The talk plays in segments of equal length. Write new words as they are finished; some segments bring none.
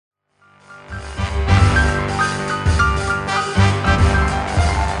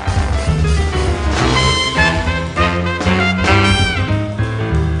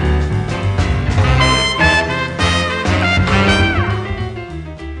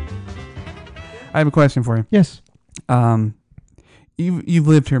I have a question for you. Yes. You've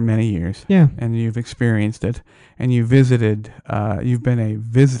lived here many years. Yeah. And you've experienced it, and you visited. You've been a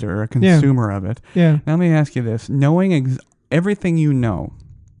visitor, a consumer of it. Yeah. Now let me ask you this: knowing everything you know.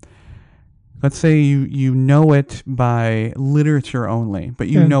 Let's say you know it by literature only, but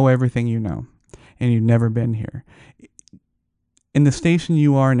you know everything you know, and you've never been here. In the station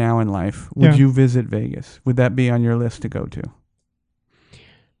you are now in life, would you visit Vegas? Would that be on your list to go to?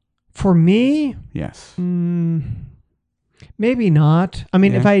 For me? Yes. Maybe not. I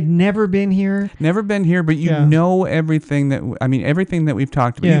mean, if I had never been here. Never been here, but you know everything everything that we've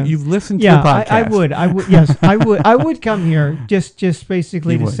talked about. Yeah. You've listened to the podcast. I would. Yes, I would. I would come here just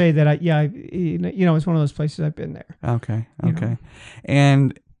basically to say that it's one of those places I've been there. Okay.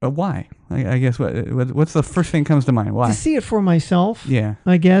 And why? I guess what's the first thing that comes to mind? Why? To see it for myself. Yeah.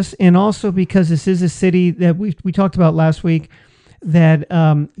 I guess, and also because this is a city that we talked about last week that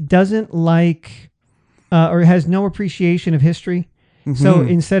doesn't like or has no appreciation of history. Mm-hmm. So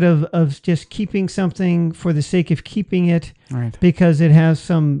instead of just keeping something for the sake of keeping it, right, because it has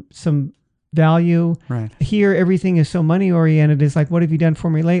some value, right, here everything is so money oriented. It's like, what have you done for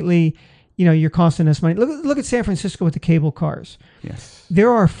me lately? You're costing us money. Look at San Francisco with the cable cars. Yes.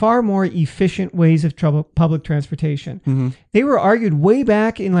 There are far more efficient ways of public transportation. Mm-hmm. They were argued way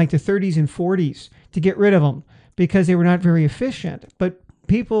back in like the 30s and 40s to get rid of them because they were not very efficient. But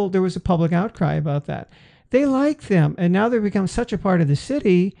there was a public outcry about that. They like them, and now they've become such a part of the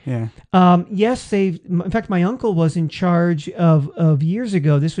city. Yeah. Yes, in fact, my uncle was in charge of years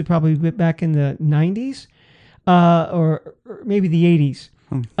ago. This would probably be back in the 90s or maybe the 80s.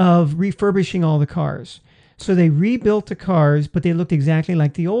 Of refurbishing all the cars. So they rebuilt the cars, but they looked exactly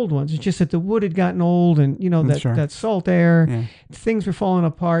like the old ones. It's just that the wood had gotten old and, that salt air, things were falling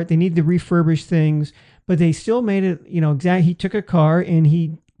apart. They needed to refurbish things, but they still made it, he took a car and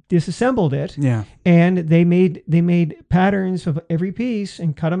he disassembled it. Yeah. And they made patterns of every piece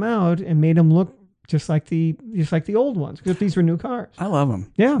and cut them out and made them look just like the old ones, because these were new cars. I love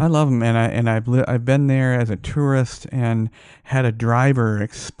them. Yeah, I love them, and I've been there as a tourist and had a driver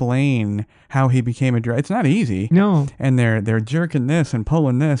explain how he became a driver. It's not easy. No, and they're jerking this and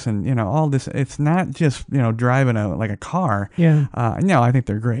pulling this and all this. It's not just driving a car. Yeah. No, I think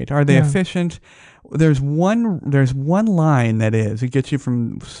they're great. Are they efficient? There's one line that it gets you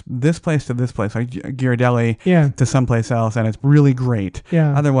from this place to this place, like Ghirardelli to someplace else, and it's really great.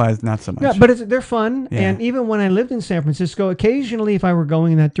 Yeah. Otherwise, not so much. Yeah, but they're fun. Yeah. And even when I lived in San Francisco, occasionally, if I were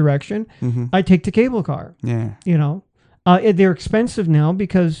going in that direction, I'd take the cable car. Yeah. They're expensive now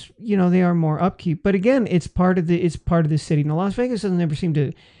because they are more upkeep. But again, it's part of the city. Now, Las Vegas doesn't ever seem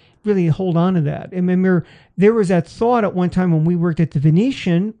to really hold on to that. I remember there was that thought at one time when we worked at the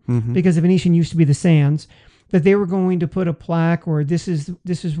Venetian, because the Venetian used to be the Sands, that they were going to put a plaque, or this is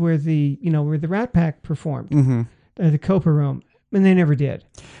where the where the Rat Pack performed, the Copa Room, and they never did.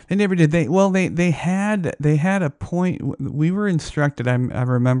 They never did. They had a point. We were instructed, I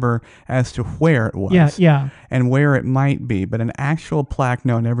remember, as to where it was, and where it might be, but an actual plaque,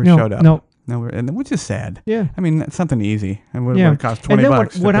 never showed up. No, which is sad. Yeah. I mean, that's something easy. It would have cost $20. And then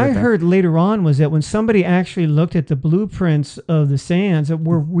what I heard later on was that when somebody actually looked at the blueprints of the Sands, that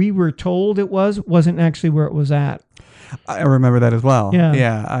where we were told it wasn't actually where it was at. I remember that as well. Yeah.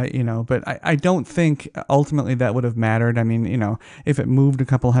 Yeah. But I don't think ultimately that would have mattered. I mean, if it moved a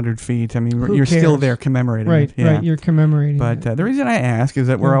couple hundred feet, I mean, you're still there commemorating it. Yeah. Right. You're commemorating But the reason I ask is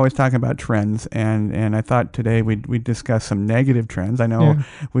that we're always talking about trends, and I thought today we'd discuss some negative trends. I know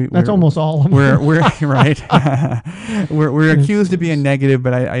that's almost all of them. We're right. we're accused of being negative,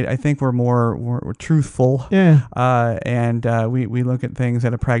 but I think we're truthful. Yeah. And we look at things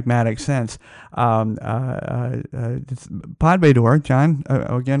in a pragmatic sense. Podbador, John,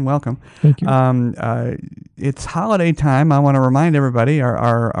 again, welcome. Thank you. It's holiday time. I want to remind everybody,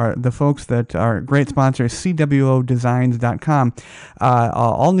 our the folks that are great sponsors, CWOdesigns.com,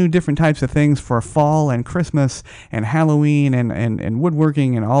 all new different types of things for fall and Christmas and Halloween and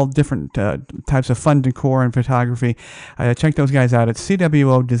woodworking and all different types of fun decor and photography. Check those guys out at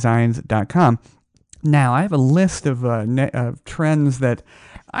CWOdesigns.com. Now, I have a list of trends that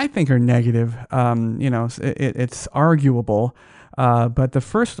I think are negative. It's arguable, but the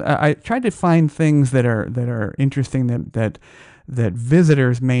first I tried to find things that are interesting that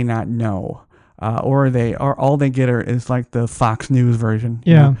visitors may not know, or all they get is like the Fox News version.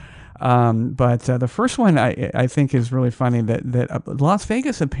 Yeah. But the first one I think is really funny that Las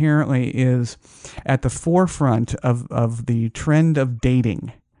Vegas apparently is at the forefront of the trend of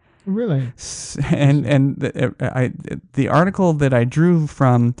dating. Really? And the article that I drew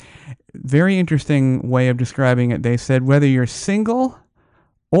from, very interesting way of describing it. They said whether you're single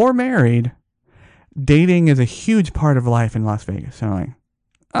or married, dating is a huge part of life in Las Vegas. So I'm like,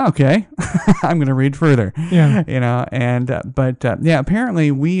 okay, I'm going to read further. Yeah. Yeah,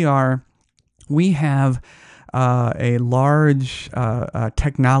 apparently we have a large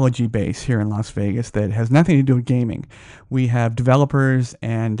technology base here in Las Vegas that has nothing to do with gaming. We have developers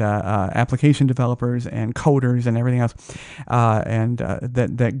and application developers and coders and everything else,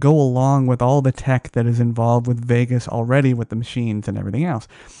 that go along with all the tech that is involved with Vegas already, with the machines and everything else.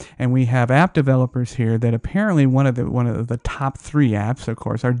 And we have app developers here that apparently one of the top 3 apps, of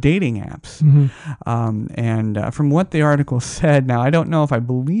course, are dating apps. Mm-hmm. From what the article said, now I don't know if I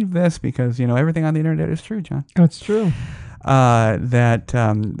believe this because everything on the internet is true, John. That's true. If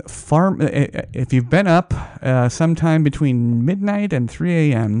you've been up sometime between midnight and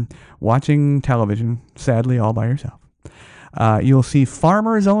 3 a.m. watching television, sadly all by yourself, you'll see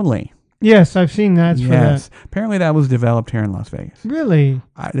Farmers Only. Yes, I've seen that. Yes, apparently that was developed here in Las Vegas. Really?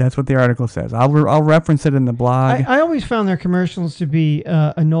 That's what the article says. I'll reference it in the blog. I always found their commercials to be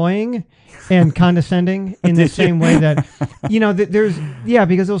annoying and condescending in the same way that,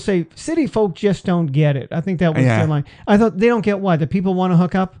 because they'll say city folk just don't get it. I think that was their line. I thought they don't get what? That people want to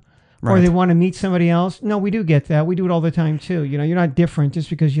hook up? Right. Or they want to meet somebody else. No, we do get that. We do it all the time too. You're not different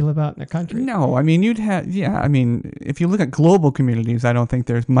just because you live out in the country. No, I mean if you look at global communities, I don't think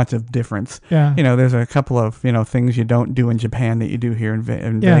there's much of difference. Yeah. There's a couple of things you don't do in Japan that you do here in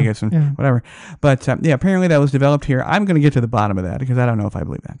Vegas and whatever. But apparently that was developed here. I'm going to get to the bottom of that because I don't know if I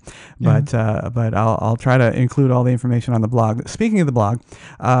believe that. But I'll try to include all the information on the blog. Speaking of the blog,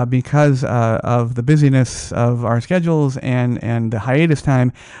 because of the busyness of our schedules and the hiatus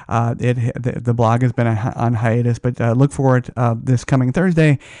time. The blog has been on hiatus, but look for it this coming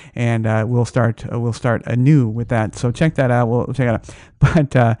Thursday, and we'll start anew with that. So check that out. We'll check it out.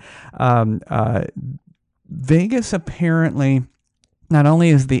 But Vegas apparently not only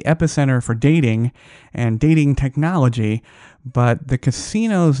is the epicenter for dating and dating technology, but the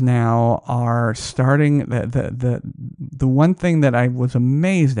casinos now are starting the one thing that I was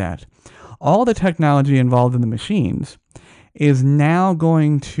amazed at. All the technology involved in the machines is now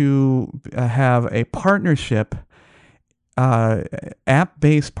going to have a partnership,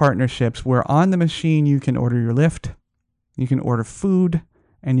 app-based partnerships, where on the machine you can order your Lyft, you can order food,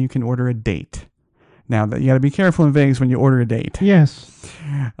 and you can order a date. Now, you got to be careful in Vegas when you order a date. Yes.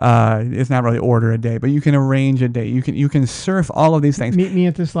 It's not really order a date, but you can arrange a date. You can surf all of these things. Meet me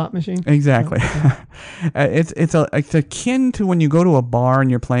at the slot machine. Exactly. It's akin to when you go to a bar and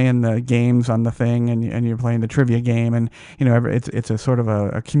you're playing the games on the thing and you're playing the trivia game, and it's a sort of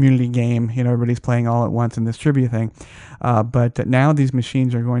a community game. Everybody's playing all at once in this trivia thing. But now these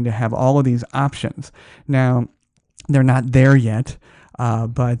machines are going to have all of these options. Now, they're not there yet.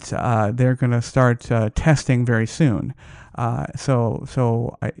 But they're going to start testing very soon.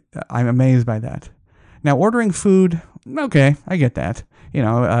 So I'm amazed by that. Now, ordering food, okay, I get that.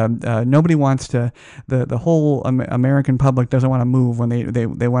 Nobody wants to. The whole American public doesn't want to move when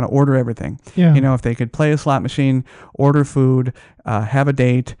they want to order everything. Yeah. If they could play a slot machine, order food, have a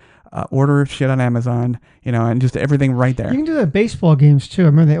date. Order shit on Amazon, and just everything right there. You can do that at baseball games too. I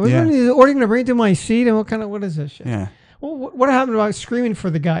remember that. Wasn't the order going to bring to my seat? And what is this shit? Yeah. Well, what happened about screaming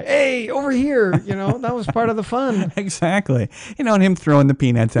for the guy? Hey, over here! That was part of the fun. Exactly. And him throwing the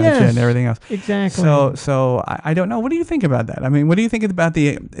peanuts at you and everything else. Exactly. So I don't know. What do you think about that? I mean, what do you think about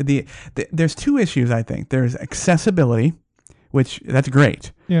the there's 2 issues, I think. There's accessibility, which that's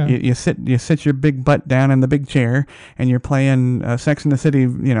great. Yeah. You sit your big butt down in the big chair and you're playing Sex in the City,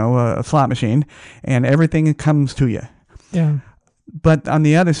 a slot machine, and everything comes to you. Yeah. But on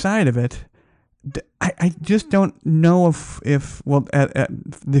the other side of it, I just don't know if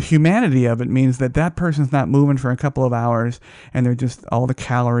the humanity of it means that person's not moving for a couple of hours and they're just all the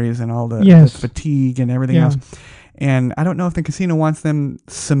calories and all the fatigue and everything else. And I don't know if the casino wants them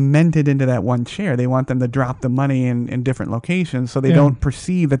cemented into that one chair. They want them to drop the money in different locations so they don't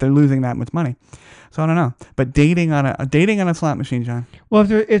perceive that they're losing that much money. So I don't know. But dating on a slot machine, John. Well,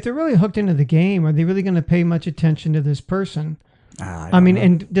 if they're really hooked into the game, are they really going to pay much attention to this person? I mean,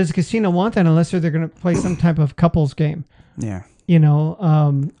 and does the casino want that unless they're going to play some type of couples game? Yeah.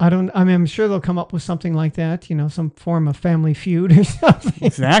 I'm sure they'll come up with something like that, some form of Family Feud or something.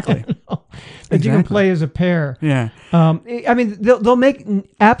 Exactly. That you can play as a pair. Yeah. I mean, they'll make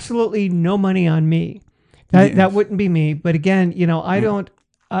absolutely no money on me. That wouldn't be me. But again,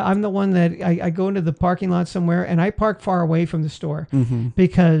 I'm the one that I go into the parking lot somewhere and I park far away from the store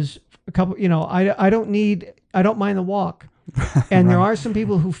because I don't mind the walk. And there are some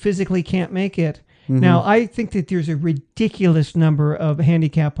people who physically can't make it. Now, I think that there's a ridiculous number of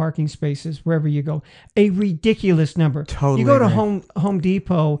handicap parking spaces wherever you go. A ridiculous number. Totally you go to agree. Home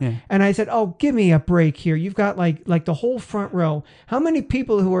Depot, and I said, "Oh, give me a break here. You've got like the whole front row. How many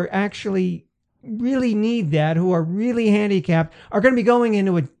people who are actually really need that, who are really handicapped, are going to be going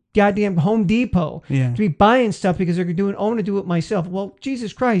into a goddamn Home Depot to be buying stuff because they're doing, I want to do it myself." Well,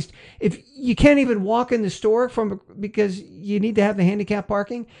 Jesus Christ, if you can't even walk in the store because you need to have the handicap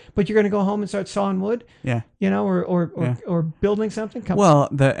parking, but you're going to go home and start sawing wood, or building something. Well,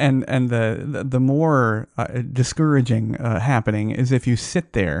 the more discouraging happening is if you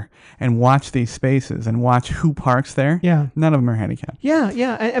sit there and watch these spaces and watch who parks there. Yeah, none of them are handicapped.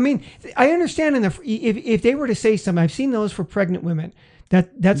 Yeah. I mean, I understand if they were to say something, I've seen those for pregnant women.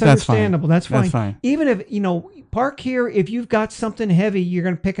 That's understandable. Fine. That's fine. That's fine. Even if, park here, if you've got something heavy, you're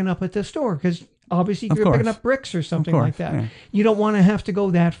going to pick it up at the store because obviously you're picking up bricks or something like that. Yeah. You don't want to have to go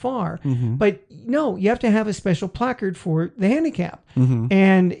that far. But no, you have to have a special placard for the handicap.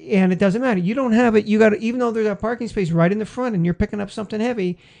 And it doesn't matter. You don't have it. You got to, even though there's a parking space right in the front and you're picking up something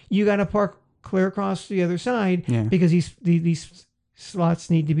heavy, you got to park clear across the other side because these slots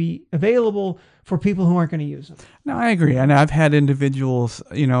need to be available for people who aren't going to use them. No, I agree. And I've had individuals,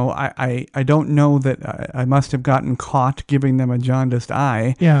 I don't know that I must have gotten caught giving them a jaundiced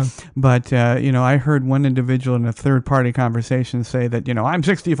eye. Yeah. But, I heard one individual in a third party conversation say that, I'm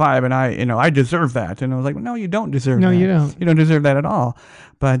 65 and I deserve that. And I was like, no, you don't deserve that. No, you don't. You don't deserve that at all.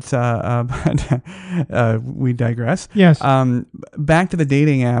 But we digress. Yes. Back to the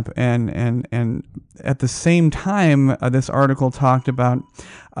dating app, and at the same time, this article talked about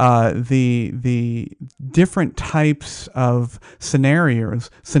the different types of scenarios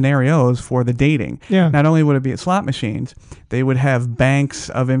for the dating. Yeah. Not only would it be at slot machines, they would have banks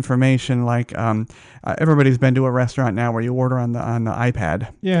of information like everybody's been to a restaurant now where you order on the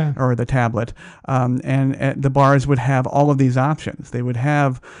iPad or the tablet, and the bars would have all of these options. They would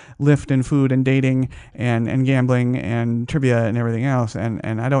have Lyft and food and dating and gambling and trivia and everything else.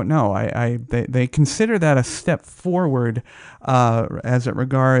 And I don't know. They consider that a step forward as it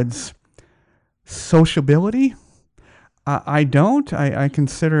regards sociability. I don't. I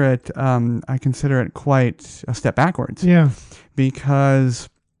consider it. I consider it quite a step backwards. Yeah. Because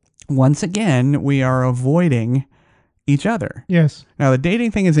once again, we are avoiding each other. Yes. Now the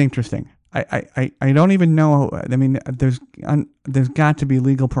dating thing is interesting. I don't even know. I mean, there's got to be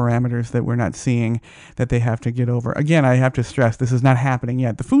legal parameters that we're not seeing that they have to get over. Again, I have to stress this is not happening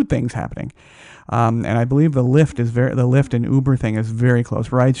yet. The food thing's happening, and I believe the Lyft and Uber thing is very close.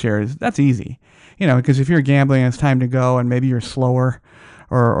 Rideshare that's easy, because if you're gambling, it's time to go, and maybe you're slower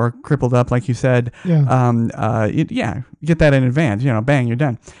or crippled up, like you said. Yeah. Get that in advance. Bang, you're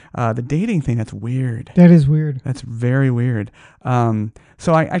done. The dating thing, that's weird. That is weird. That's very weird.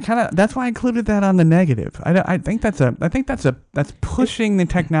 So I kind of, that's why I included that on the negative. I think that's pushing the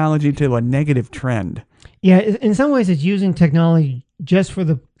technology to a negative trend. Yeah, in some ways, it's using technology just for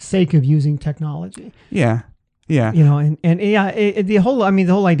the sake of using technology. Yeah. Yeah. The whole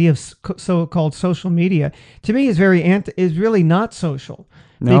idea of so-called social media to me is is really not social.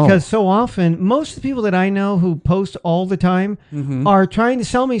 No. Because so often, most of the people that I know who post all the time are trying to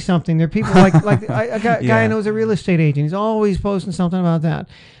sell me something. They're people like a guy I know is a real estate agent. He's always posting something about that.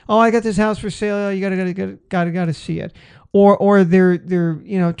 Oh, I got this house for sale. You gotta see it. Or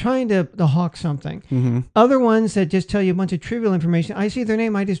they're trying to hawk something. Other ones that just tell you a bunch of trivial information. I see their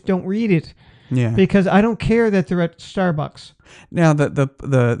name, I just don't read it. Yeah. Because I don't care that they're at Starbucks. Now,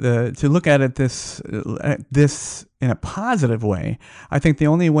 the to look at it this in a positive way, I think the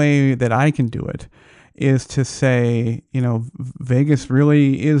only way that I can do it is to say, Vegas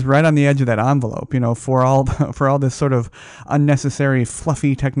really is right on the edge of that envelope, for all this sort of unnecessary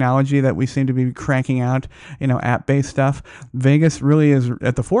fluffy technology that we seem to be cranking out, app-based stuff. Vegas really is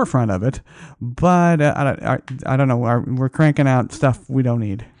at the forefront of it, but I don't know. We're cranking out stuff we don't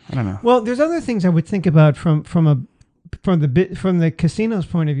need. I don't know. Well, there's other things I would think about from the casino's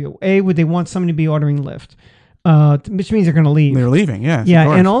point of view. Would they want somebody to be ordering Lyft? Which means they're going to leave. They're leaving, yes.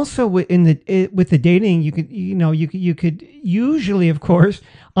 Yeah, and also with the dating, you could usually, of course,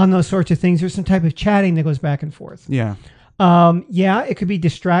 on those sorts of things, there's some type of chatting that goes back and forth. Yeah. It could be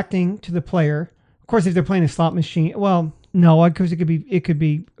distracting to the player. Of course, if they're playing a slot machine, well, no, because it could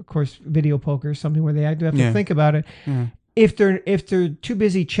be, of course, video poker or something where they have to think about it. Yeah. If they're too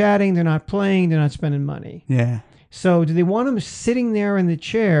busy chatting, they're not playing, they're not spending money. Yeah. So do they want them sitting there in the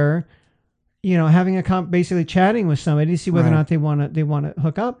chair, having basically chatting with somebody to see whether or not they want to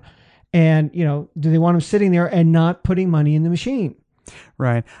hook up, and do they want them sitting there and not putting money in the machine?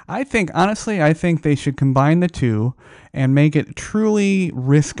 Right. Honestly, I think they should combine the two and make it truly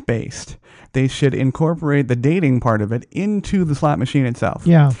risk-based. They should incorporate the dating part of it into the slot machine itself.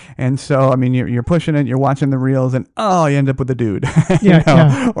 Yeah. And so, I mean, you're pushing it, you're watching the reels, and you end up with a dude,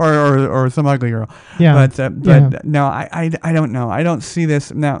 Yeah. or some ugly girl. Yeah. But no, I don't know. I don't see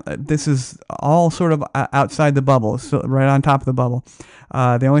this now. This is all sort of outside the bubble, so right on top of the bubble.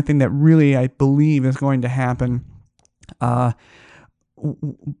 The only thing that really I believe is going to happen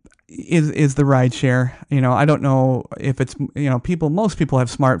is the ride share. I don't know if it's, most people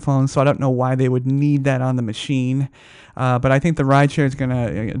have smartphones, so I don't know why they would need that on the machine. But I think the ride share is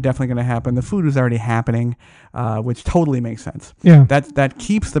definitely going to happen. The food is already happening, which totally makes sense. Yeah. That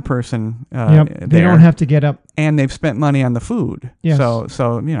keeps the person Yep. there. They don't have to get up. And they've spent money on the food. Yes. So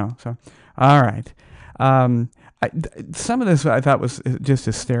all right. Some of this I thought was just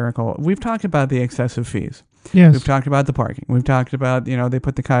hysterical. We've talked about the excessive fees. Yes. We've talked about the parking. We've talked about, they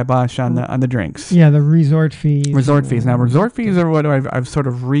put the kibosh on the drinks. Yeah, the resort fees. Now, resort fees are what I've sort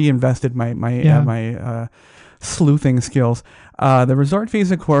of reinvested my sleuthing skills. The resort fees,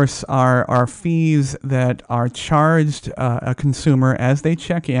 of course, are fees that are charged a consumer as they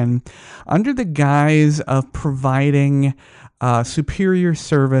check in under the guise of providing superior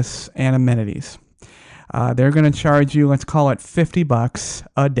service and amenities. They're going to charge you, let's call it $50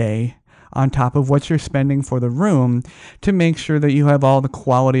 a day on top of what you're spending for the room to make sure that you have all the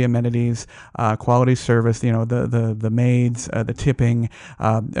quality amenities, quality service, the maids, the tipping,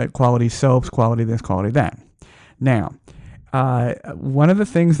 quality soaps, quality this, quality that. Now, one of the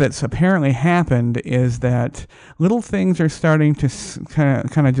things that's apparently happened is that little things are starting to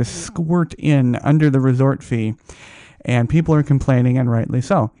kind of just squirt in under the resort fee, and people are complaining, and rightly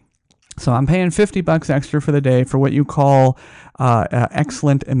so. So I'm paying $50 extra for the day for what you call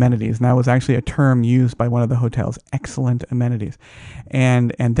excellent amenities. And that was actually a term used by one of the hotels, excellent amenities.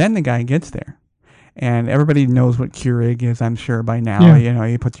 And then the guy gets there. And everybody knows what Keurig is, I'm sure, by now. Yeah.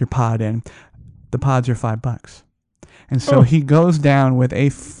 You put your pod in. The pods are $5. And so he goes down with a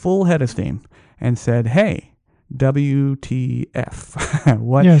full head of steam and said, hey, WTF.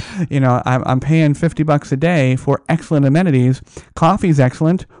 What? Yes. I'm paying $50 a day for excellent amenities. Coffee's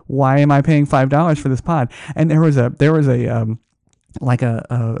excellent. Why am I paying $5 for this pod? And there was a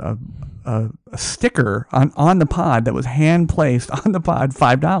sticker on the pod that was hand placed on the pod,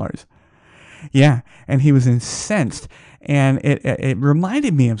 $5. Yeah, and he was incensed. And it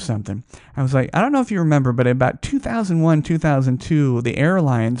reminded me of something. I was like, I don't know if you remember, but about 2001, 2002, the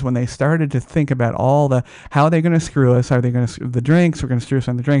airlines, when they started to think about how they're going to screw us, are they going to the drinks? We're going to screw us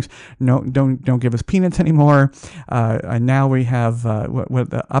on the drinks. No, don't give us peanuts anymore. And now we have what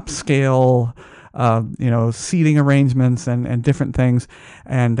the upscale, seating arrangements and different things.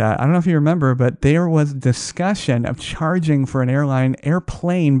 And I don't know if you remember, but there was discussion of charging for an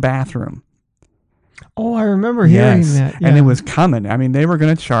airplane bathroom. Oh, I remember hearing that. Yeah. And it was coming. I mean, they were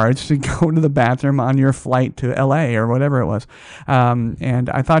going to charge to go to the bathroom on your flight to LA or whatever it was. And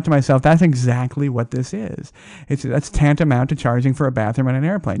I thought to myself, that's exactly what this is. That's tantamount to charging for a bathroom on an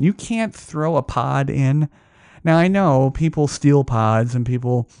airplane. You can't throw a pod in. Now, I know people steal pods and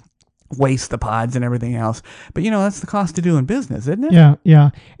people waste the pods and everything else. But, that's the cost of doing business, isn't it?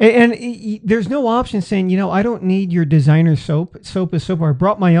 Yeah. And there's no option saying, I don't need your designer soap. Soap is soap. Or I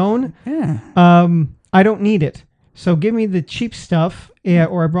brought my own. Yeah. I don't need it. So give me the cheap stuff,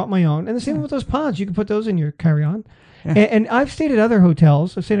 or I brought my own. And the same with those pods. You can put those in your carry-on. Yeah. And I've stayed at other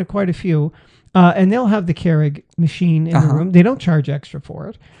hotels. I've stayed at quite a few. And they'll have the Keurig machine in the room. They don't charge extra for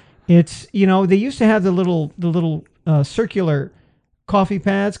it. It's, they used to have the little circular coffee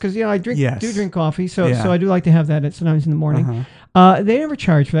pads, because I do drink coffee, so I do like to have that sometimes in the morning. They never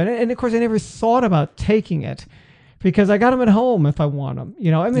charge for that, and of course I never thought about taking it because I got them at home if I want them.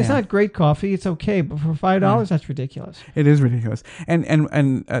 It's not great coffee, it's okay, but for $5 that's ridiculous. It is ridiculous, and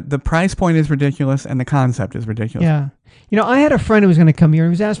the price point is ridiculous, and the concept is ridiculous. Yeah, I had a friend who was going to come here and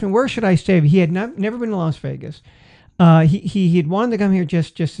he was asking me, where should I stay? He had never been to Las Vegas. He had wanted to come here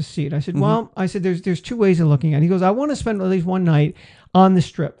just to see it. I said, there's two ways of looking at it. He goes, I want to spend at least one night on the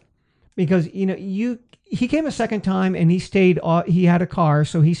Strip, because he came a second time and he stayed. He had a car,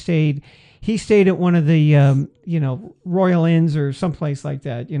 so he stayed at one of the Royal Inns or someplace like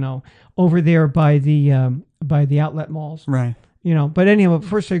that. Over there by the outlet malls. Right. But anyhow,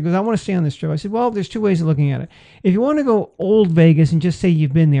 first he goes, I want to stay on the Strip. I said, well, there's two ways of looking at it. If you want to go old Vegas and just say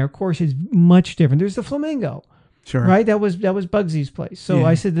you've been there, of course it's much different. There's the Flamingo. Sure. Right? That was Bugsy's place. So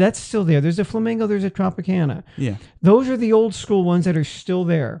I said, that's still there. There's a Flamingo, there's a Tropicana. Yeah. Those are the old school ones that are still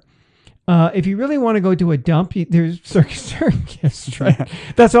there. If you really want to go to a dump, there's Circus, right? Yeah.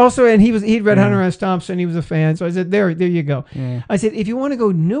 That's also, and he'd read Hunter S. Thompson. He was a fan. So I said, there you go. Yeah. I said, if you want to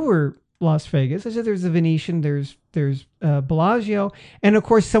go newer Las Vegas, I said, there's the Venetian, there's Bellagio, and of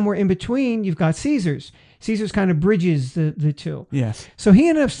course, somewhere in between, you've got Caesars. Caesars kind of bridges the two. Yes. So he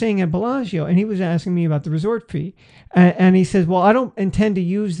ended up staying at Bellagio, and he was asking me about the resort fee. And he says, well, I don't intend to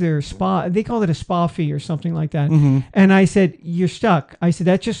use their spa. They call it a spa fee or something like that. Mm-hmm. And I said, you're stuck. I said,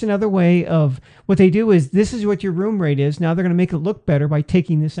 that's just another way of what they do is this is what your room rate is. Now they're going to make it look better by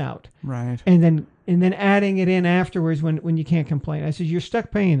taking this out. Right. And then adding it in afterwards when you can't complain. I said, you're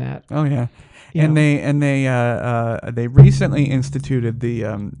stuck paying that. Oh, yeah. And they recently instituted the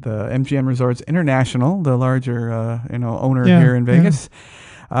MGM Resorts International, the larger owner here in Vegas.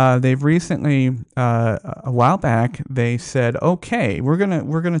 Yeah. They've recently a while back they said, okay, we're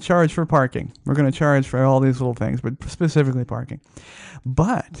gonna charge for parking. We're gonna charge for all these little things, but specifically parking.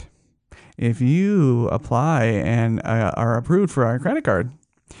 But if you apply and are approved for our credit card,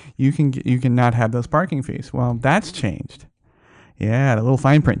 you can not have those parking fees. Well, that's changed. Yeah, the little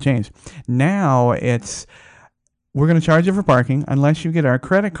fine print changed. Now we're going to charge you for parking unless you get our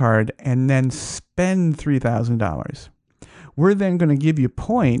credit card and then spend $3,000. We're then going to give you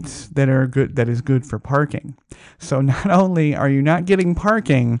points that is good for parking. So not only are you not getting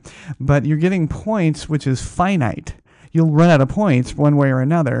parking, but you're getting points, which is finite. You'll run out of points one way or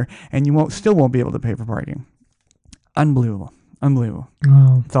another, and you still won't be able to pay for parking. Unbelievable.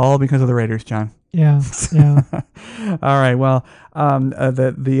 Wow. It's all because of the Raiders, John. Yeah. All right. Well,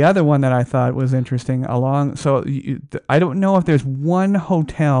 the other one that I thought was interesting I don't know if there's one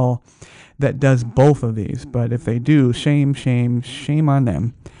hotel that does both of these, but if they do, shame on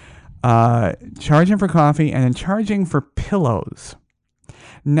them. Charging for coffee and then charging for pillows.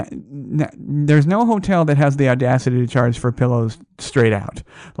 There's no hotel that has the audacity to charge for pillows straight out.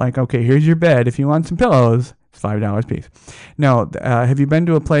 Like, okay, here's your bed. If you want some pillows, it's $5 a piece. No, have you been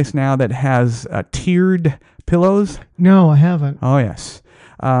to a place now that has tiered pillows? No, I haven't. Oh, yes.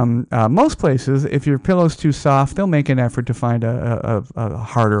 Most places, if your pillow's too soft, they'll make an effort to find a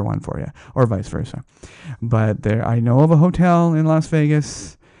harder one for you, or vice versa. But I know of a hotel in Las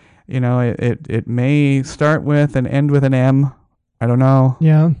Vegas. It may start with and end with an M. I don't know.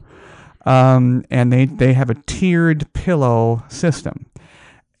 Yeah. And they have a tiered pillow system.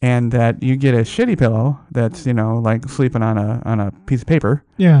 And that you get a shitty pillow that's, like sleeping on a piece of paper.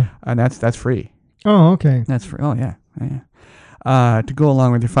 Yeah. And that's free. Oh, okay. That's free. Oh, yeah. To go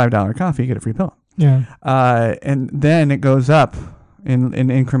along with your $5 coffee, you get a free pillow. Yeah. And then it goes up in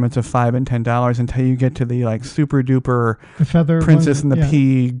increments of $5 and $10 until you get to the like super duper the feather princess one, and the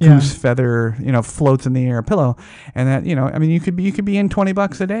pea goose feather, floats in the air pillow. And that, you could be in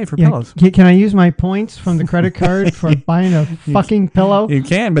 $20 a day for pillows. Can I use my points from the credit card for buying a fucking pillow? You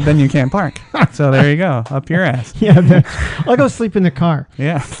can, but then you can't park. So there you go, up your ass. Yeah, I'll go sleep in the car.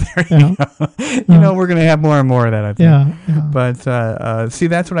 Yeah, there you go. We're gonna have more and more of that, I think. Yeah. But see,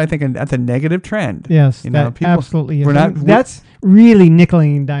 that's what I think. That's a negative trend. Yes, people, absolutely. Is. That's really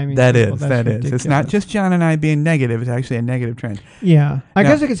nickeling and diming. That is. It's not just John and I being negative. It's actually a negative trend. Yeah. I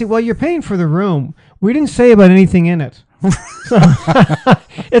guess I could say, well, you're paying for the room. We didn't say about anything in it. So,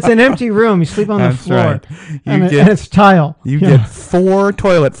 it's an empty room. You sleep on the floor. Right. And it's tile. You get 4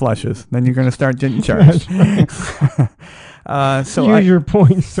 toilet flushes. Then you're going to start getting charged. So use your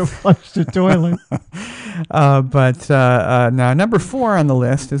points to flush the toilet. But now number 4 on the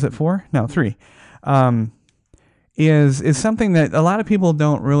list, is it 4? No, 3. Is something that a lot of people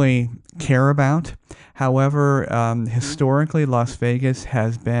don't really care about. However, historically, Las Vegas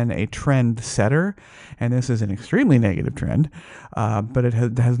has been a trend setter, and this is an extremely negative trend, but it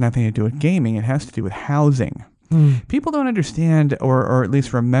has nothing to do with gaming. It has to do with housing. People don't understand or at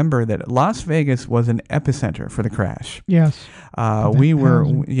least remember that Las Vegas was an epicenter for the crash. Yes. We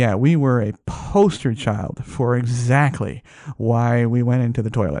were a poster child for exactly why we went into the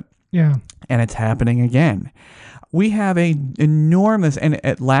toilet. Yeah. And it's happening again. We have a enormous, and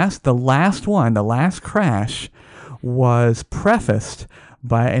the last crash was prefaced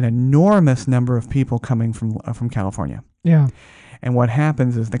by an enormous number of people coming from California. Yeah. And what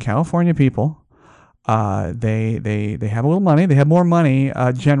happens is the California people, they have a little money. They have more money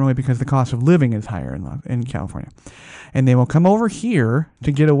generally because the cost of living is higher in California. And they will come over here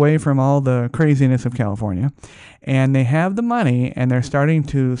to get away from all the craziness of California. And they have the money, and they're starting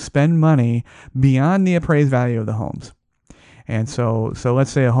to spend money beyond the appraised value of the homes. And so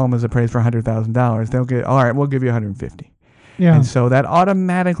let's say a home is appraised for $100,000. They'll get, all right, we'll give you $150,000. Yeah. And so that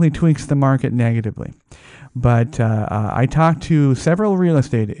automatically tweaks the market negatively. But I talked to several real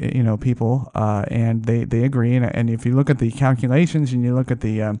estate, people, and they agree. And if you look at the calculations and you look at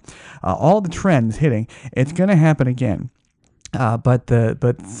the all the trends hitting, it's going to happen again.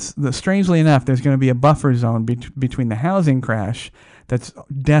 But strangely enough, there's going to be a buffer zone between the housing crash that's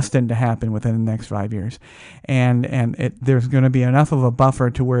destined to happen within the next 5 years, and there's going to be enough of a buffer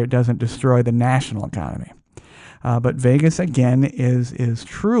to where it doesn't destroy the national economy. But Vegas again is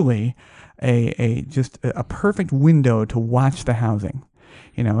truly just a perfect window to watch the housing.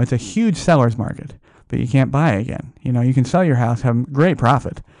 It's a huge seller's market, but you can't buy again. You can sell your house, have great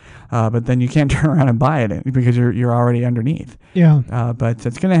profit. But then you can't turn around and buy it because you're already underneath. Yeah. But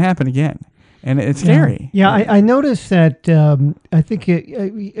it's going to happen again, and it's scary. Yeah, I noticed that. I think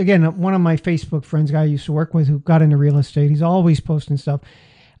again, one of my Facebook friends, guy I used to work with, who got into real estate, he's always posting stuff,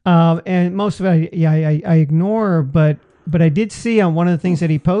 and most of it, I ignore. But I did see on one of the things that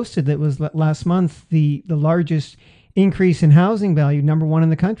he posted that was last month, the largest increase in housing value, number one in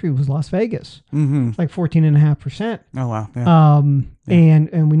the country, was Las Vegas. Mm-hmm. It's like 14.5%. Oh wow! Yeah.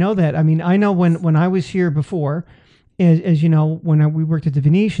 And we know that. I mean, I know when I was here before, as you know, when we worked at the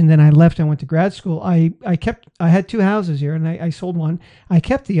Venetian, then I left and went to grad school. I had two houses here, and I sold one. I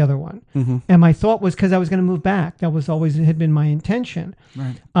kept the other one, mm-hmm. and my thought was because I was going to move back. That was always had been my intention.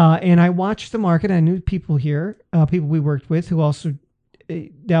 Right. And I watched the market. I knew people here, people we worked with, who also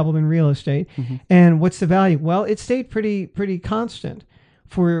dabbled in real estate. Mm-hmm. And what's the value? Well, it stayed pretty constant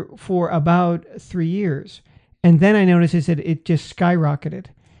for about 3 years. And then I noticed is that it just skyrocketed.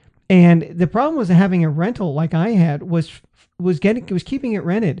 And the problem was having a rental like I had was keeping it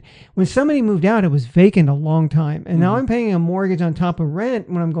rented. When somebody moved out, it was vacant a long time. And now I'm paying a mortgage on top of rent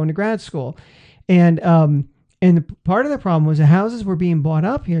when I'm going to grad school. And part of the problem was the houses were being bought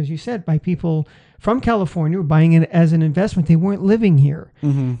up here, as you said, by people from California were buying it as an investment. They weren't living here.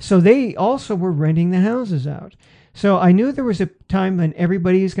 Mm-hmm. So they also were renting the houses out. So I knew there was a time when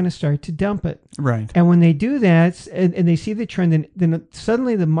everybody is going to start to dump it. Right. And when they do that and they see the trend, then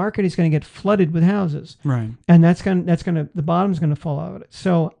suddenly the market is going to get flooded with houses. Right. And the bottom's going to fall out of it.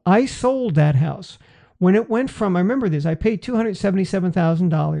 So I sold that house. When it went from, I remember this, I paid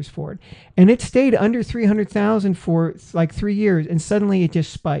 $277,000 for it, and it stayed under $300,000 for like 3 years, and suddenly it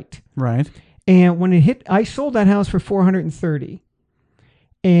just spiked. Right. And when it hit, I sold that house for $430,000,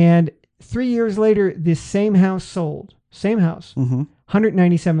 and 3 years later, this same house sold, mm-hmm.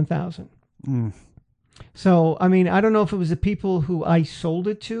 $197,000. Mm. So I mean, I don't know if it was the people who I sold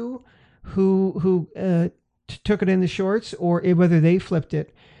it to, who took it in the shorts, or whether they flipped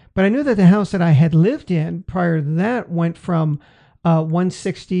it. But I knew that the house that I had lived in prior to that went from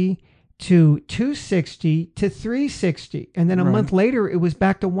 160 to 260 to 360, and then a month later it was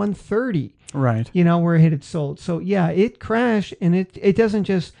back to 130. Right. Where it had sold. So yeah, it crashed, and it doesn't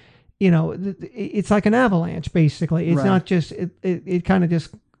just, it's like an avalanche basically. It's not just it kind of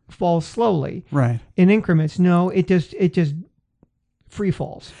just falls slowly. Right. In increments. No, it just free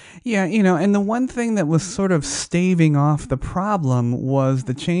falls. Yeah, and the one thing that was sort of staving off the problem was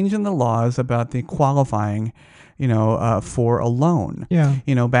the change in the laws about the qualifying, for a loan. Yeah.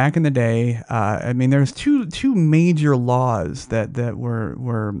 Back in the day, there's two major laws that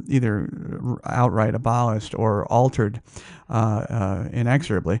were either outright abolished or altered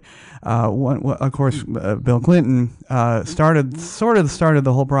inexorably. One, of course, Bill Clinton started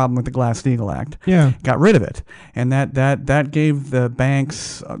the whole problem with the Glass-Steagall Act. Yeah. Got rid of it, and that gave the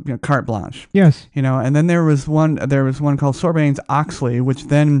banks carte blanche. Yes. And then there was one called Sarbanes-Oxley, which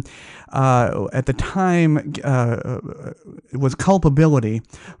then at the time it was culpability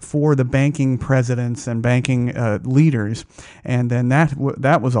for the banking presidents and banking leaders, and then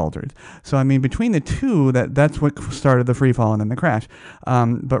that was altered. So between the two, that's what started the free fall and then the crash.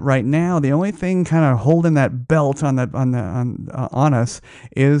 But right now, the only thing kind of holding that belt on us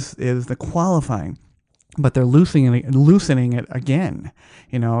is the qualifying. But they're loosening it again.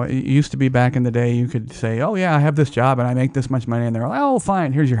 It used to be back in the day you could say, oh yeah, I have this job and I make this much money, and they're like, oh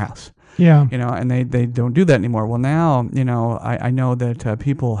fine, here's your house. Yeah. And they don't do that anymore. Well, now, I know that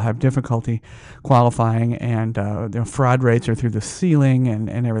people have difficulty qualifying, and fraud rates are through the ceiling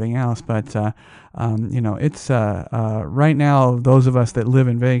and everything else. But, it's right now, those of us that live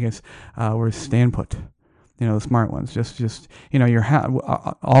in Vegas, we're staying put. The smart ones. Just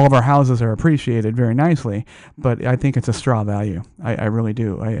all of our houses are appreciated very nicely, but I think it's a straw value. I really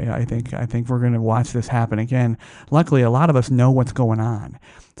do. I think we're going to watch this happen again. Luckily, a lot of us know what's going on,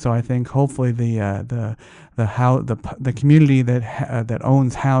 so I think hopefully the community that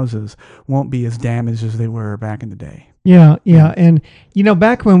owns houses won't be as damaged as they were back in the day. Yeah, and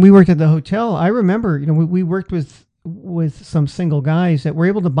back when we worked at the hotel, I remember we worked with with some single guys that were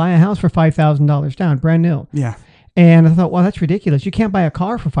able to buy a house for $5,000 down, brand new. Yeah. And I thought, well, that's ridiculous. You can't buy a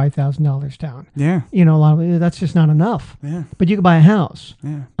car for $5,000 down. Yeah. You know, that's just not enough. Yeah. But you could buy a house.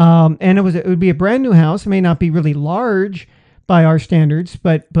 Yeah. And it would be a brand new house. It may not be really large by our standards,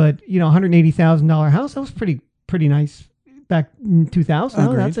 but you know, $180,000 house, that was pretty nice back in 2000.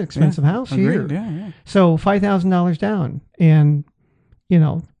 Oh, that's an expensive house here. Yeah. So $5,000 down, and you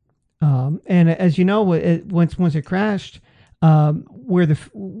know, and as you know, once it crashed,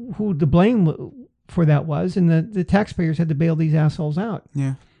 who the blame for that was, and the taxpayers had to bail these assholes out.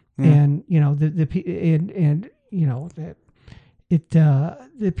 Yeah. And you know the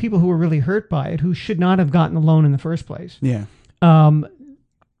people who were really hurt by it, who should not have gotten the loan in the first place. Yeah.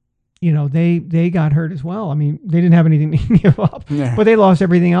 You know, they got hurt as well. I mean, they didn't have anything to give up, but they lost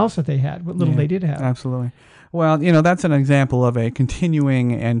everything else that they had, what little they did have. Absolutely. Well, you know, that's an example of a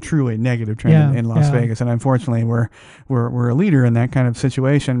continuing and truly negative trend in Las Vegas, and unfortunately, we're a leader in that kind of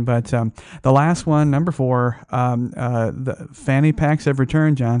situation. But the last one, number 4, the Fanny Packs have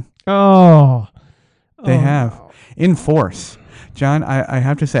returned, John. They have in force. John, I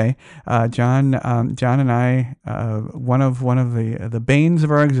have to say, John and I, one of the banes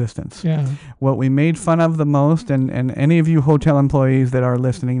of our existence. Yeah. What we made fun of the most, and any of you hotel employees that are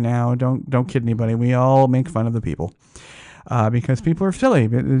listening now, don't kid anybody. We all make fun of the people, because people are silly.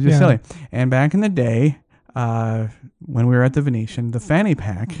 They're just silly. And back in the day, when we were at the Venetian, the Fanny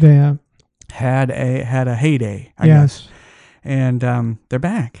Pack had a heyday, I guess. And they're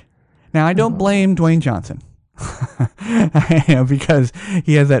back. Now, I don't blame Dwayne Johnson. Because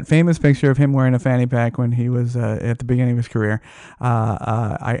he has that famous picture of him wearing a fanny pack when he was at the beginning of his career.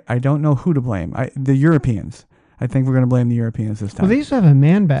 I don't know who to blame. The Europeans. I think we're going to blame the Europeans this time. Well, they used to have a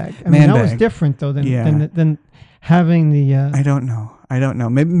man bag. I mean, that was different though than having the. I don't know.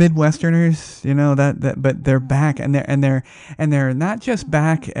 Maybe Midwesterners, you know but they're back, and they're not just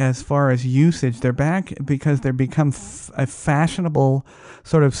back as far as usage. They're back because they've become a fashionable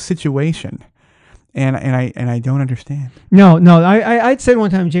sort of situation. And I don't understand. No. I'd said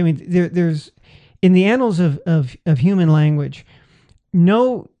one time, Jamie, there's in the annals of human language,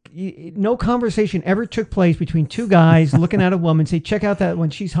 no conversation ever took place between two guys looking at a woman, say, check out that one,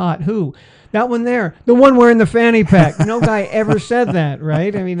 she's hot. Who? That one there, the one wearing the fanny pack. No guy ever said that,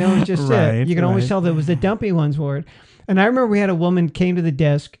 right? I mean, that was just it. You can always tell that it was the dumpy ones wore it. And I remember we had a woman came to the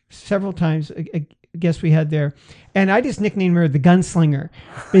desk several times. A guest we had there, and I just nicknamed her the gunslinger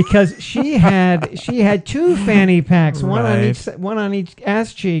because she had 2 fanny packs, one on each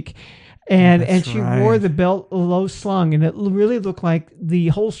ass cheek, and she wore the belt low slung, and it really looked like the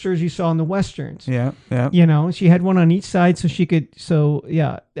holsters you saw in the westerns. Yeah. You know, she had one on each side so she could.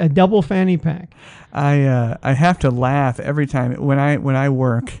 A double fanny pack. I have to laugh every time when I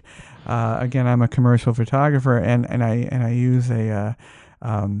work. Again, I'm a commercial photographer, and I use a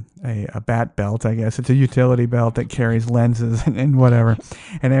bat belt, I guess. It's a utility belt that carries lenses and whatever.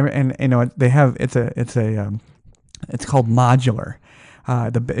 And you know, they have it's called modular.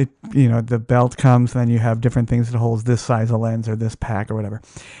 The belt comes, then you have different things that holds this size of lens or this pack or whatever,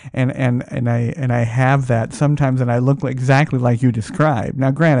 and I have that sometimes, and I look exactly like you described.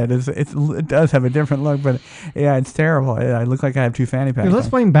 Now, granted, it does have a different look, but yeah, it's terrible. I look like I have 2 fanny packs. Let's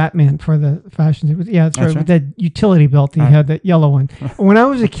blame Batman for the fashion. That's right. With that utility belt, he had that yellow one. When I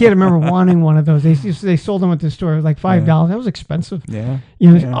was a kid, I remember wanting one of those. They sold them at the store, like $5. That was expensive. Yeah.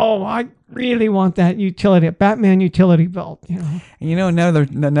 I really want that Batman utility belt. You know,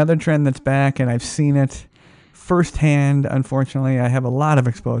 another trend that's back, and I've seen it firsthand. Unfortunately, I have a lot of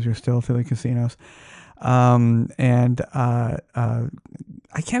exposure still to the casinos, and I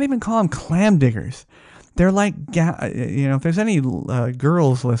can't even call them clam diggers. They're like, if there's any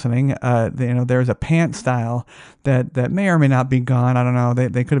girls listening, there's a pant style that may or may not be gone. I don't know.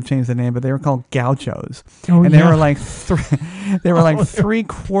 They could have changed the name, but they were called gauchos, they were like they were like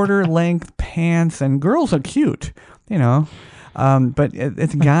 3/4 length pants, and girls are cute, but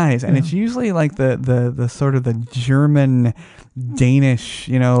it's guys, and it's usually like the sort of the German, Danish,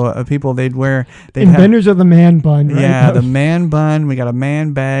 people. They'd inventors of the man bun, right? Yeah, the man bun. We got a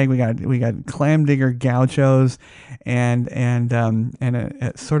man bag. We got clam digger gauchos, and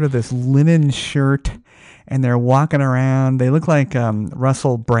a sort of this linen shirt. And they're walking around. They look like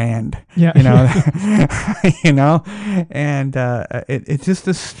Russell Brand, and it's just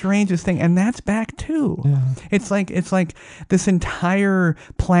the strangest thing. And that's back too. Yeah. It's like this entire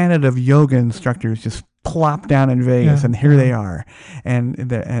planet of yoga instructors just plop down in Vegas, and here they are,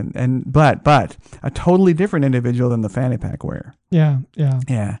 but a totally different individual than the fanny pack wearer. Yeah.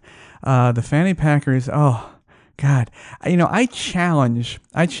 The fanny packers. Oh God, I challenge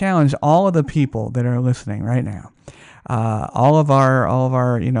all of the people that are listening right now, all of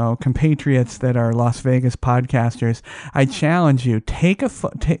our compatriots that are Las Vegas podcasters. I challenge you,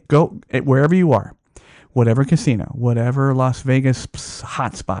 go wherever you are, whatever casino, whatever Las Vegas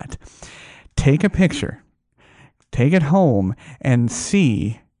hotspot, take a picture, take it home, and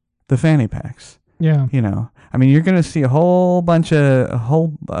see the fanny packs. Yeah. You're going to see a whole bunch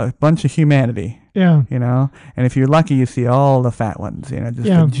of humanity. Yeah. And if you're lucky, you see all the fat ones,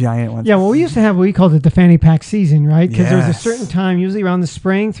 the giant ones. Yeah, well, we used to have what we called it the Fanny Pack season, right? Because there was a Yes. certain time, usually around the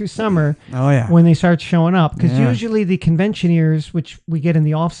spring through summer, Oh, yeah. when they start showing up. Because Yeah. usually the conventioneers, which we get in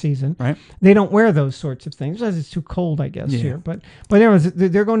the off season, Right. they don't wear those sorts of things because it's too cold, I guess, Yeah. here. But anyways,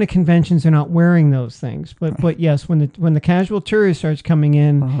 they're going to conventions, they're not wearing those things. But yes, when the casual tourist starts coming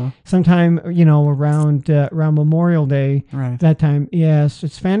in, sometime around Memorial Day, Right. that time, yes,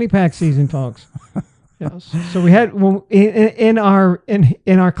 it's Fanny Pack season, folks. Yes. So we had in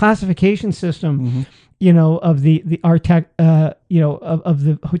our classification system, of our tech, of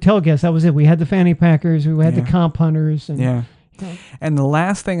the hotel guests. That was it. We had the fanny packers, we had the comp hunters, and And the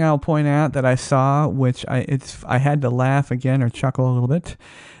last thing I'll point out that I saw, which I had to laugh again or chuckle a little bit,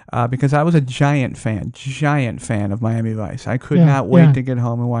 because I was a giant fan of Miami Vice. I could not wait to get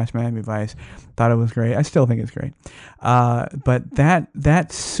home and watch Miami Vice. Thought it was great. I still think it's great. But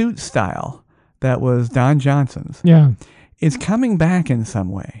that suit style that was Don Johnson's is coming back in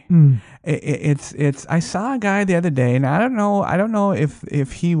some way. It's I saw a guy the other day, and I don't know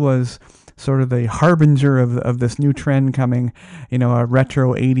if he was sort of the harbinger of this new trend coming, a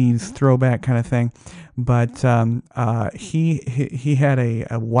retro 80s throwback kind of thing. But he had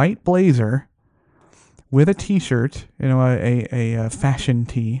a white blazer with a t-shirt, a fashion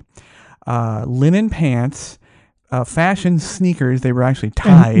tee, linen pants, fashion sneakers. They were actually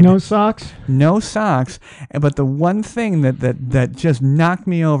tied. And no socks? No socks. But the one thing that just knocked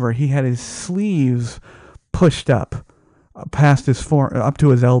me over, he had his sleeves pushed up past his up to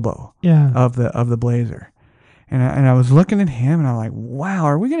his elbow of the blazer. And I was looking at him and I'm like, wow,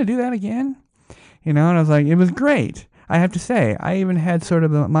 are we going to do that again? And I was like, it was great. I have to say, I even had sort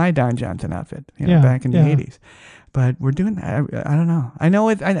of my Don Johnson outfit, back in the 80s. But we're doing that. I don't know. I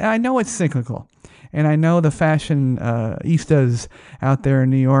know it's cyclical. And I know the fashion istas out there in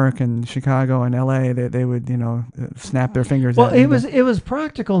New York and Chicago and LA, they would, snap their fingers at it was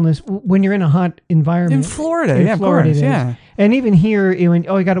practicalness when you're in a hot environment. In Florida, of course, yeah. And even here,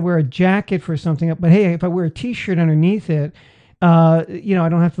 you got to wear a jacket for something. But hey, if I wear a T-shirt underneath it, I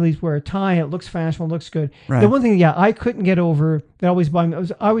don't have to at least wear a tie. It looks fashionable, it looks good. Right. The one thing, I couldn't get over that always bothered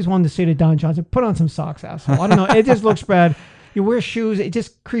me. I always wanted to say to Don Johnson, put on some socks, asshole. I don't know. It just looks bad. You wear shoes, it's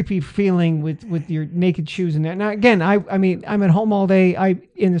just creepy feeling with your naked shoes in there. Now, again, I mean, I'm at home all day.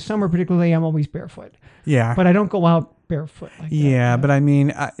 In the summer particularly, I'm always barefoot. Yeah. But I don't go out barefoot like that. Yeah, but I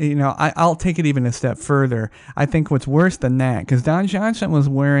mean, I'll take it even a step further. I think what's worse than that, because Don Johnson was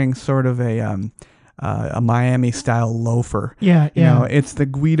wearing sort of a Miami-style loafer. Yeah. It's the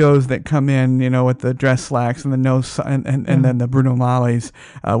Guidos that come in, with the dress slacks and the and then the Bruno Malleys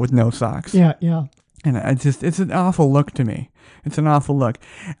with no socks. Yeah. And it's an awful look to me. It's an awful look.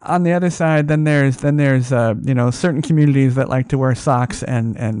 On the other side, then there's certain communities that like to wear socks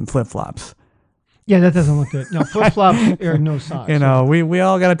and flip-flops. Yeah, that doesn't look good. No, flip-flops or no socks. We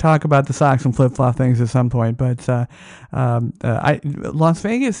all got to talk about the socks and flip-flop things at some point. But Las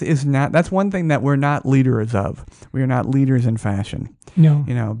Vegas is not. That's one thing that we're not leaders of. We are not leaders in fashion.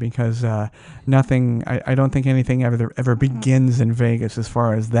 No. Because nothing. I don't think anything ever begins in Vegas as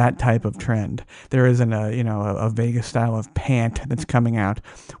far as that type of trend. There isn't a Vegas style of pant that's coming out.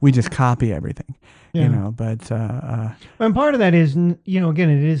 We just copy everything. Yeah. But and part of that is, again,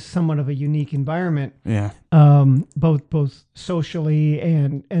 it is somewhat of a unique environment. Yeah. Both socially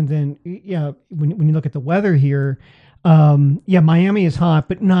and then when you look at the weather here, Miami is hot,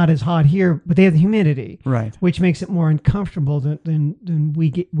 but not as hot here. But they have the humidity, right, which makes it more uncomfortable than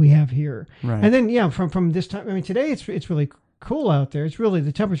we have here. Right. And then from this time, I mean, today it's really cool out there. It's really,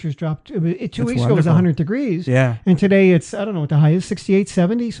 the temperatures dropped. 2 weeks ago it was 100 degrees. Yeah. And today it's, I don't know what the high is, 68,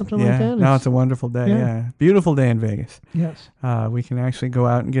 70, something like that. No, it's a wonderful day. Yeah. Beautiful day in Vegas. Yes. We can actually go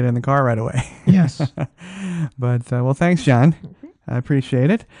out and get in the car right away. Yes. But, well, thanks, John. I appreciate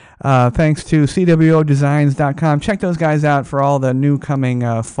it. Thanks to CWOdesigns.com. Check those guys out for all the new coming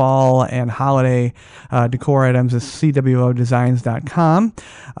fall and holiday decor items at CWOdesigns.com.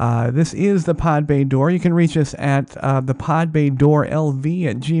 This is the Pod Bay Door. You can reach us at the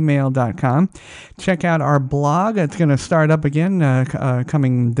podbaydoorlv@gmail.com. Check out our blog. It's going to start up again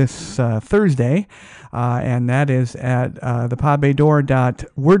coming this Thursday. And that is at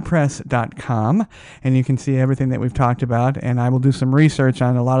thepodbaydoor.wordpress.com, and you can see everything that we've talked about. And I will do some research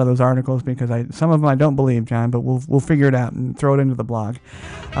on a lot of those articles because some of them I don't believe, John, but we'll figure it out and throw it into the blog.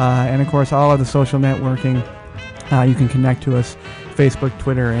 And of course, all of the social networking, you can connect to us: Facebook,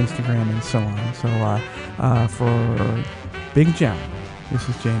 Twitter, Instagram, and so on. So for Big John, this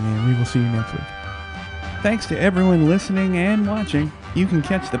is Jamie, and we will see you next week. Thanks to everyone listening and watching. You can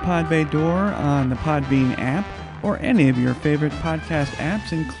catch the Pod Bay Door on the Podbean app or any of your favorite podcast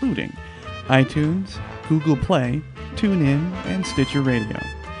apps, including iTunes, Google Play, TuneIn, and Stitcher Radio.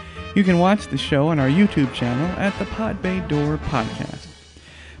 You can watch the show on our YouTube channel at the Pod Bay Door Podcast.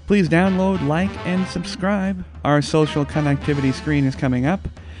 Please download, like, and subscribe. Our social connectivity screen is coming up.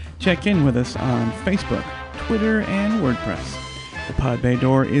 Check in with us on Facebook, Twitter, and WordPress. The Pod Bay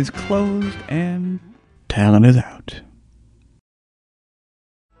Door is closed and talent is out.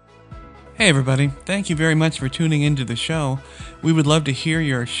 Hey everybody, thank you very much for tuning into the show. We would love to hear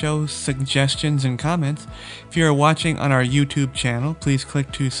your show suggestions and comments. If you are watching on our YouTube channel, please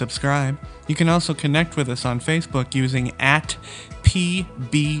click to subscribe. You can also connect with us on Facebook using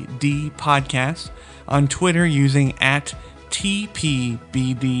 @PBD Podcast, on Twitter using @TPBD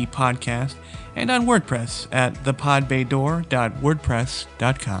Podcast, and on WordPress at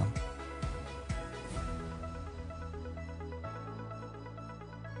thepodbaydoor.wordpress.com.